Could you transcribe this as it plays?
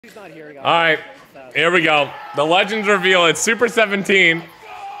Alright, here we go. The Legends reveal, it's Super 17.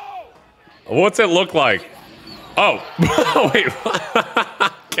 What's it look like? Oh, wait,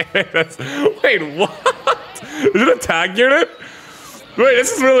 okay, wait, what? Is it a tag unit? Wait,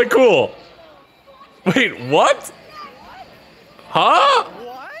 this is really cool. Wait, what? Huh?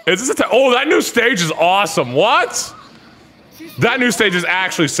 Is this a oh, that new stage is awesome. What? That new stage is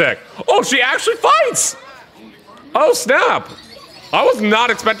actually sick. Oh, she actually fights. Oh, snap. I was not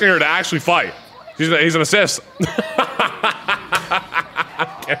expecting her to actually fight. He's an assist.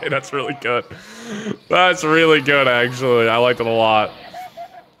 Okay, that's really good. That's really good, actually. I liked it a lot.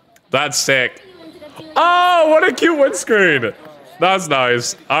 That's sick. Oh, what a cute windscreen. That's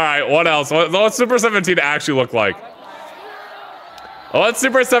nice. All right, what else? What's Super 17 actually look like? What's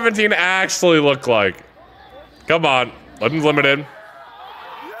Super 17 actually look like? Come on. Weapons limited.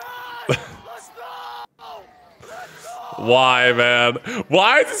 Why, man?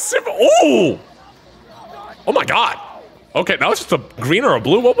 Why is it super? Ooh! Oh my god. Okay, now it's just a green or a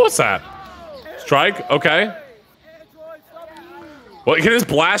blue. What was that? Strike? Okay. Well, can his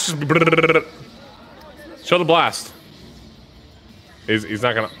blast just be... Show the blast. He's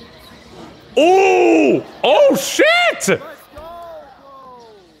not gonna... Ooh! Oh, shit!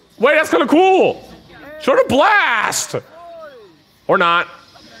 Wait, that's kind of cool. Show the blast! Or not.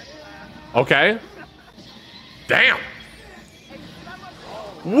 Okay. Damn.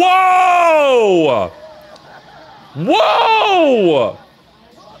 Whoa! Whoa!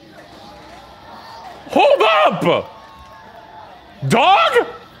 Hold up! Dog?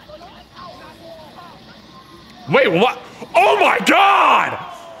 Wait, what? Oh my god!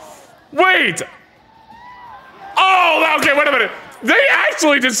 Wait! Oh, okay, wait a minute. They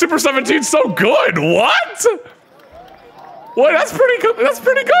actually did Super 17 so good. What? Wait, that's pretty good. That's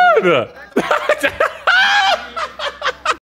pretty good.